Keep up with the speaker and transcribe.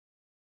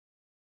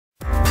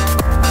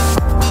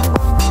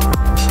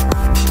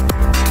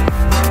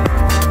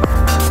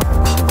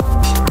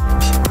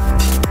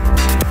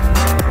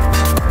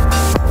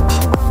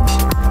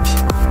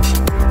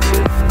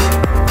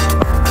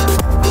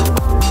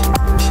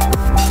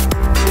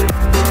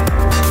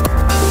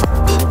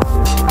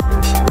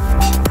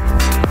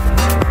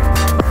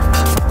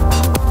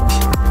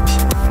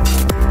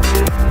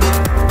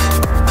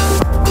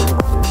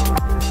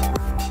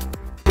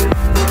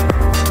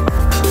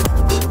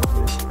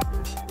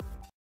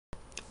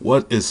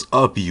What is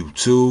up,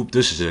 YouTube?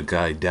 This is your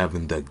guy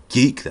Davin the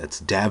Geek.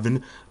 That's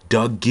Davin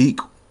the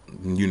Geek.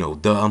 You know,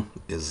 the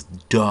is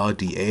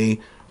the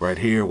right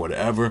here,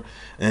 whatever.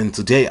 And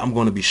today I'm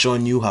going to be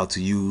showing you how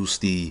to use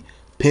the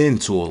pen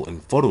tool in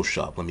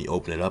Photoshop. Let me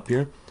open it up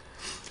here.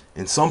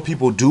 And some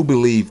people do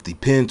believe the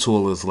pen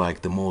tool is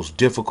like the most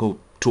difficult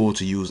tool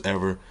to use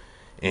ever.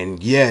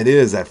 And yeah, it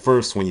is at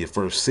first when you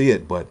first see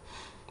it, but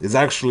it's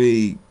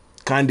actually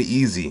kind of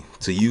easy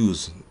to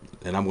use.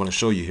 And I'm going to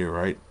show you here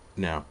right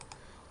now.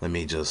 Let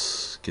me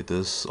just get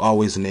this.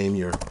 Always name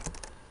your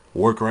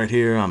work right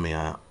here. I'm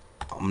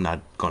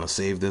not going to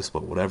save this,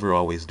 but whatever,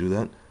 always do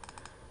that.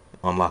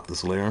 Unlock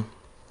this layer.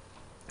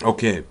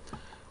 Okay,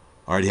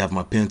 I already have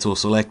my pen tool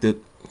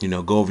selected.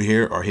 Go over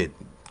here or hit,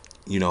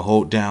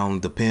 hold down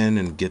the pen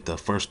and get the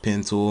first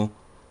pen tool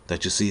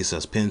that you see. It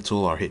says pen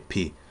tool, or hit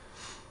P.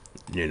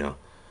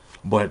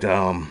 But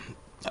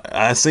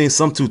I've seen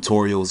some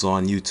tutorials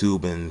on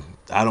YouTube, and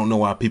I don't know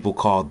why people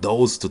call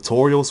those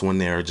tutorials when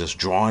they're just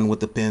drawing with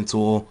the pen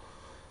tool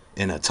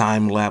in a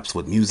time lapse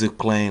with music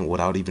playing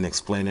without even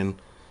explaining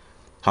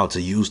how to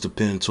use the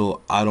pen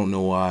tool. I don't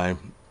know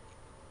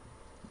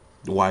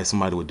why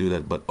somebody would do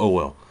that, but oh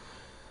well.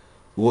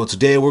 Well,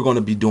 today we're going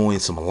to be doing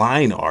some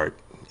line art.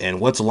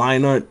 And what's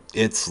line art?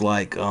 It's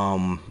like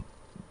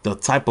the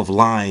type of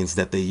lines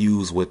that they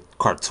use with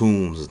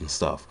cartoons and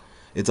stuff.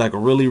 It's like a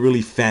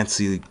really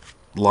fancy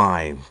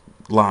lines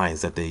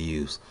that they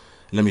use.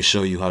 Let me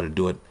show you how to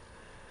do it.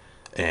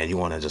 And you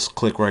want to just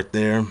click right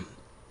there,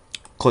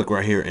 click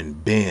right here,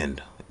 and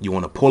bend. You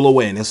want to pull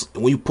away, and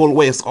when you pull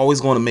away, it's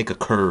always going to make a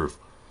curve,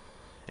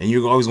 and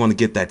you're always going to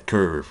get that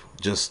curve.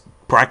 Just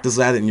practice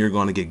at it and you're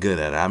going to get good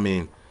at it. I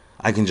mean,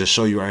 I can just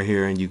show you right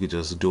here and you could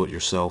just do it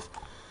yourself.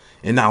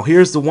 And now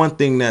here's the one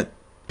thing that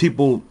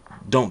people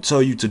don't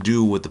tell you to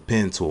do with the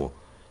pen tool.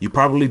 You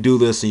probably do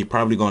this and you're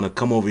probably going to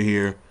come over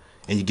here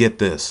and you get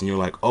this and you're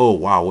like, oh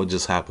wow, what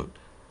just happened?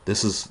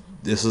 This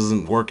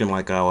isn't working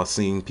like I was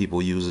seeing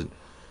people use it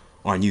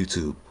on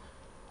YouTube.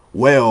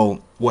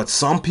 Well, what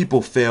some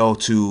people fail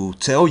to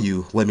tell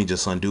you, let me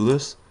just undo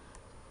this.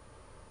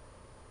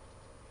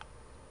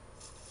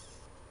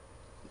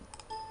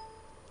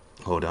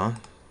 Hold on.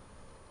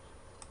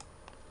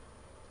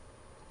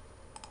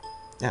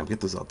 Yeah, get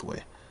this out the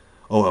way.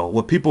 Oh well,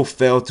 what people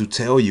fail to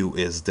tell you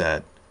is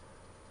that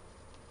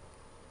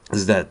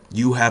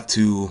you have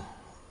to,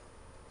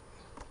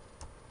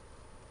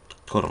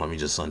 hold on, let me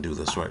just undo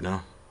this right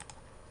now.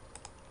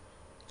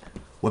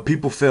 What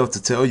people fail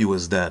to tell you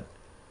is that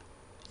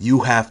you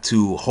have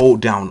to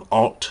hold down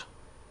Alt,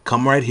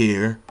 come right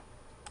here,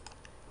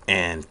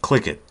 and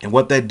click it. And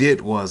what that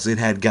did was it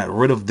had got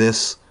rid of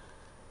this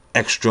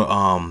extra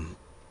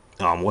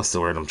what's the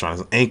word I'm trying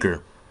to say?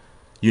 Anchor,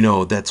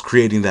 that's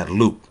creating that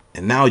loop.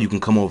 And now you can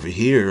come over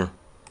here,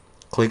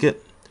 click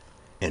it,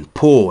 and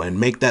pull and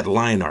make that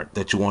line art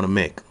that you want to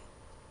make.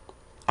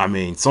 I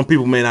mean, some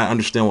people may not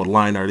understand what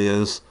line art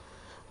is,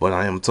 but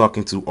I am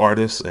talking to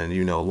artists, and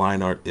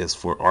line art is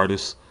for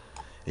artists.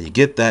 And you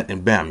get that,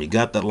 and bam, you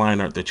got that line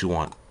art that you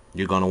want.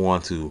 You're gonna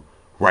want to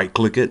right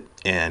click it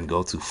and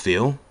go to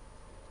fill,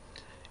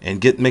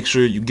 and make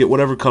sure you get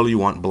whatever color you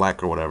want,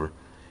 black or whatever.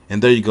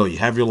 And there you go, you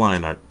have your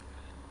line art.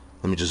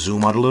 Let me just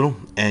zoom out a little,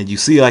 and you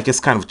see like it's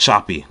kind of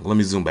choppy. Let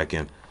me zoom back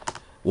in.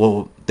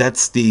 Well,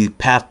 that's the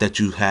path that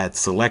you had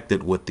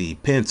selected with the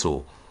pen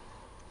tool.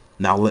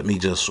 Now let me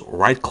just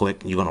right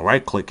click. You're gonna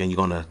right click and you're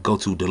gonna go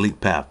to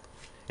delete path.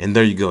 And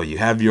there you go. You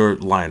have your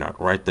line art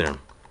right there.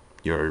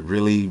 Your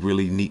really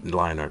neat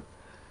line art.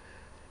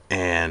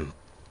 And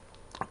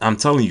I'm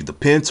telling you, the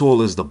pen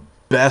tool is the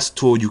best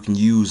tool you can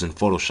use in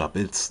Photoshop.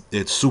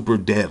 It's super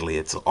deadly.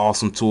 It's an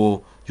awesome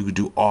tool. You can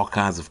do all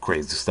kinds of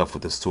crazy stuff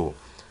with this tool.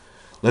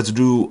 Let's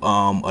do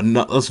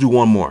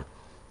one more,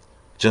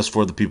 just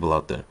for the people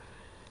out there.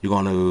 You're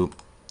going to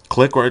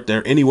click right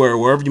there, anywhere,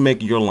 wherever you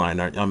make your line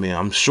art. I mean,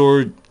 I'm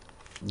sure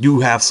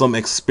you have some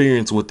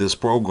experience with this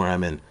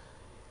program, and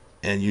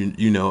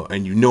you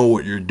know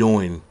what you're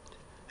doing,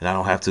 and I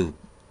don't have to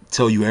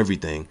tell you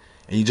everything.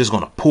 And you're just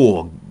going to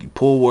pull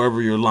wherever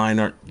your line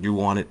art you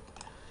want it.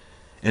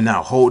 And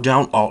now hold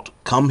down Alt,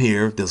 come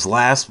here, this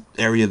last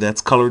area that's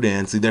colored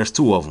in. See, there's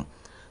two of them.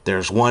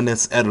 There's one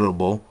that's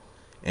editable,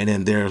 and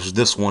then there's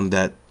this one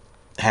that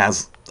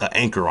has an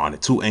anchor on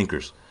it, two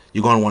anchors.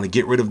 You're going to want to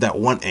get rid of that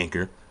one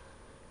anchor.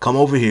 Come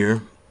over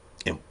here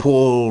and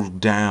pull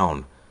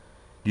down.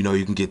 You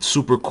can get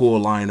super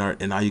cool line art.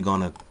 And now you're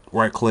going to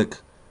right click,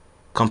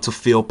 come to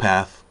fill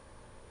path.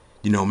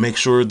 Make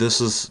sure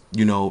this is,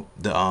 the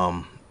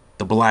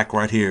black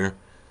right here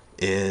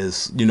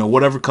is,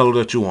 whatever color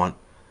that you want.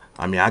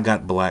 I mean, I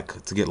got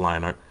black to get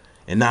line art.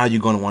 And now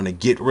you're going to want to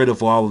get rid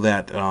of all of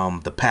that,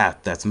 the path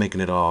that's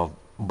making it all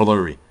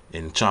blurry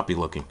and choppy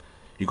looking.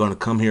 You're going to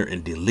come here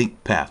and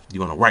delete path.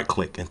 You're going to right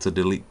click and to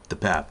delete the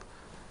path.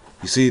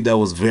 You see, that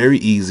was very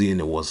easy and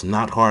it was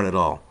not hard at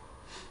all.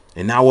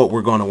 And now what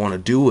we're going to want to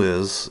do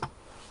is,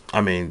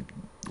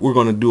 we're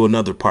going to do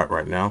another part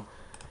right now.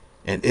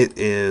 And it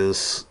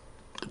is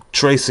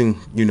tracing,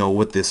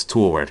 with this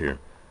tool right here.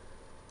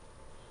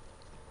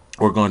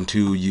 We're going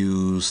to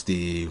use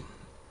the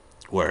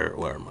where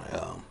am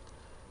I?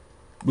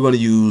 We're going to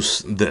use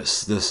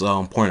this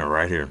pointer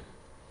right here,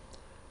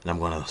 and I'm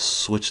going to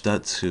switch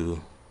that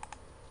to.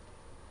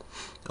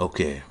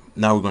 Okay,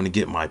 now we're going to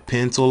get my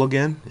pen tool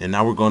again, and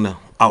now we're going to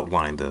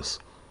outline this.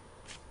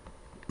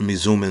 Let me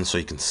zoom in so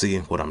you can see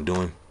what I'm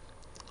doing.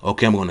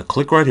 Okay, I'm going to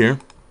click right here,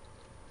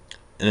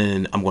 and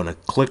then I'm going to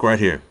click right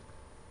here.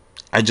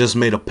 I just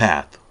made a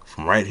path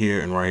from right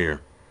here and right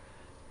here.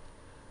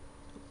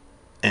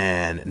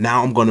 And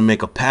now I'm going to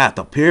make a path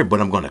up here,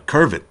 but I'm going to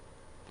curve it.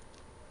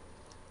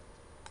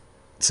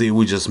 See,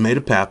 we just made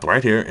a path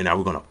right here, and now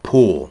we're going to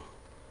pull.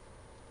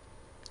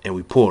 And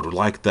we pulled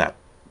like that.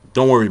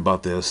 Don't worry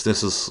about this.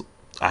 This is,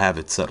 I have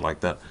it set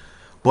like that.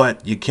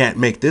 But you can't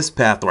make this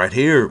path right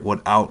here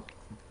without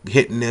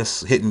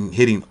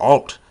hitting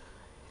Alt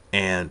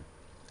and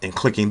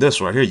clicking this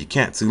right here. You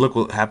can't. See, look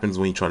what happens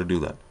when you try to do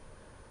that.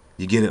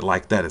 You get it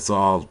like that. It's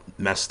all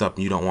messed up,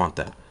 and you don't want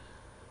that.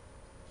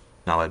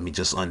 Now let me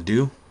just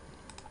undo.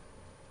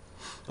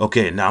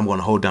 Okay, now I'm going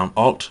to hold down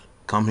Alt,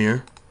 come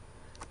here,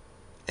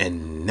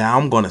 and now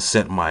I'm going to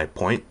set my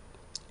point.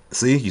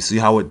 See, you see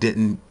how it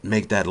didn't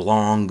make that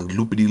long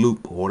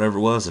loopity-loop or whatever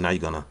it was, and now you're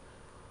going to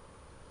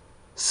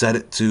set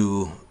it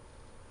to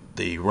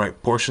the right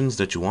portions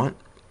that you want.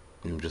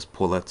 Let me just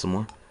pull that some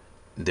more.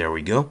 There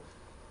we go.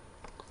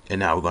 And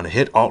now we're going to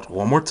hit Alt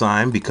one more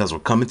time because we're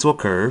coming to a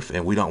curve,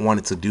 and we don't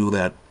want it to do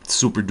that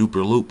super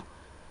duper loop.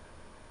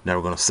 Now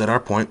we're going to set our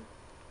point.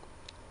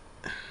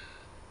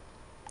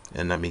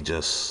 And let me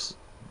just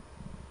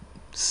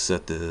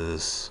set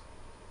this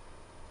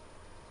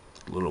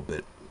a little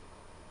bit.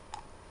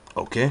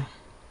 Okay.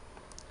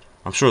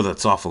 I'm sure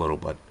that's off a little,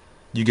 but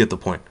you get the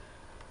point.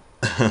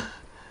 Now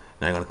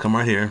I'm going to come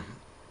right here.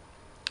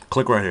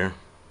 Click right here.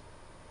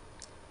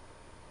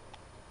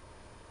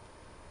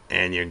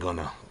 And you're going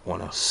to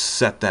want to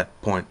set that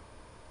point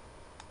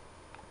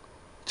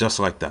just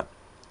like that.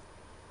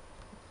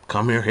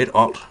 Come here, hit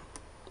Alt.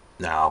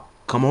 Now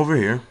come over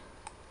here.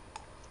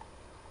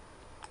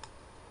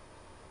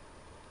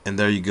 And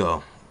there you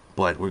go.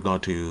 But we're going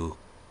to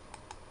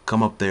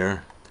come up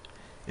there,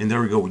 and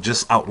there we go. We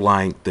just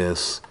outlined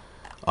this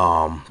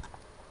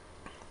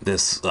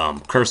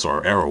cursor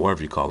or arrow,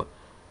 whatever you call it,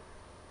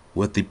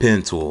 with the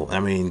pen tool.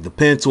 I mean, the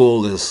pen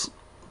tool is,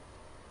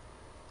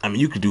 I mean,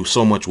 you could do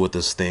so much with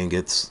this thing.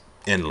 It's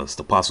endless,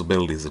 the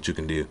possibilities that you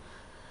can do.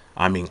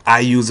 I mean,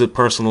 I use it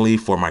personally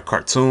for my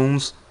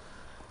cartoons.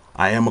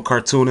 I am a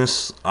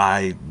cartoonist.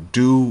 I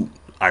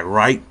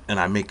write and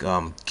I make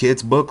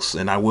kids books,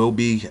 and I will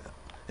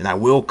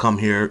come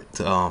here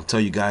to tell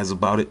you guys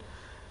about it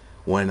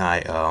when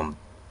I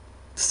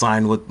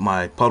sign with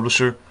my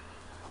publisher.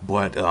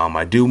 But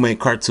I do make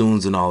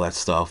cartoons and all that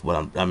stuff.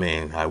 But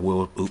I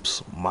will.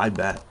 Oops, my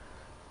bad.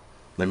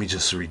 Let me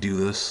just redo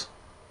this.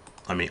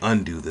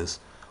 Undo this.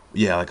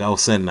 Yeah, like I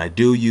was saying, I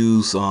do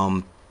use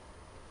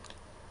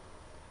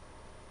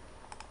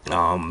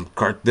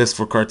this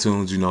for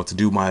cartoons. You know, to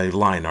do my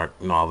line art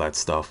and all that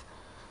stuff.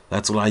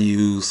 That's what I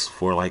use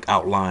for like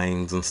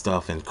outlines and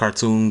stuff, and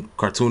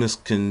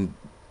cartoonists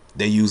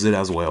they use it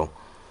as well.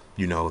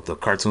 You know, the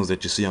cartoons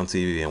that you see on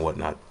TV and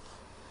whatnot.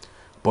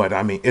 But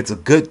I mean, it's a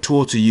good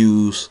tool to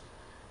use.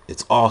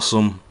 It's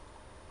awesome.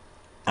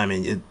 I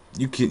mean,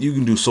 you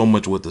can do so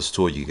much with this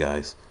tool, you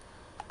guys.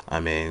 I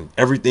mean,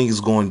 everything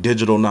is going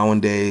digital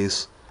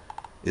nowadays.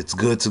 It's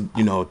good to,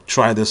 you know,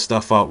 try this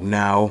stuff out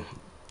now,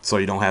 so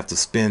you don't have to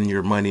spend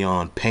your money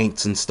on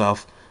paints and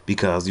stuff.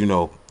 Because, you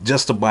know,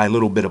 just to buy a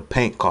little bit of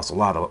paint costs a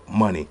lot of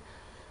money.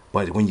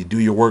 But when you do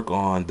your work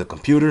on the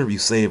computer, you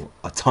save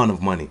a ton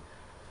of money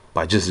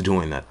by just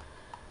doing that.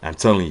 I'm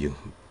telling you.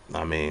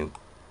 I mean,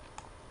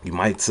 you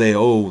might say,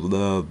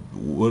 oh,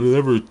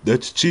 whatever,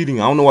 that's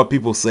cheating. I don't know why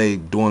people say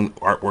doing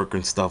artwork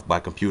and stuff by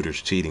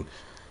computers cheating.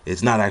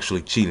 It's not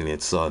actually cheating.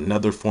 It's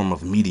another form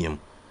of medium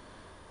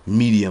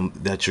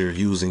that you're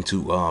using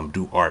to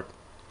do art.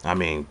 I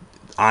mean,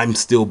 I'm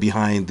still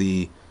behind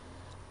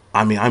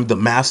I'm the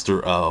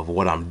master of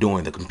what I'm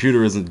doing. The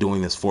computer isn't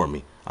doing this for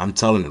me. I'm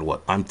telling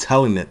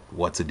it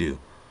what to do.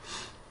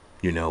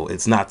 You know,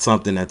 it's not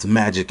something that's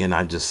magic and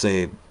I just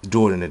say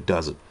do it and it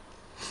does it.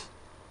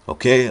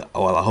 Okay,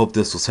 well, I hope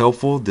this was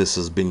helpful. This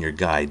has been your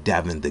guy,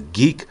 Davin the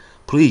Geek.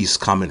 Please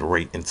comment,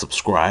 rate, and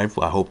subscribe.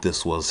 I hope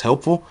this was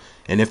helpful.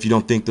 And if you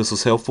don't think this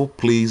was helpful,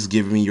 please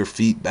give me your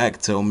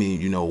feedback. Tell me,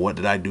 you know, what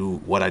did I do,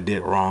 what I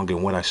did wrong,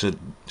 and what I should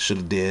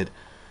have did,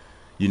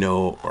 you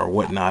know, or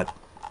whatnot,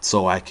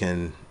 so I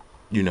can,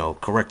 you know,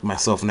 correct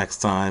myself next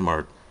time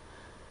or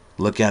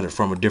look at it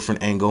from a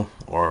different angle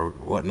or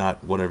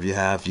whatnot, whatever you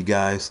have, you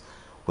guys.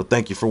 Well,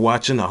 thank you for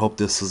watching. I hope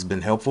this has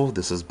been helpful.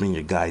 This has been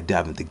your guy,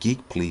 Davin the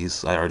Geek.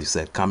 Please, I already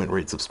said comment,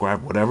 rate,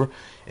 subscribe, whatever.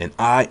 And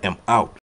I am out.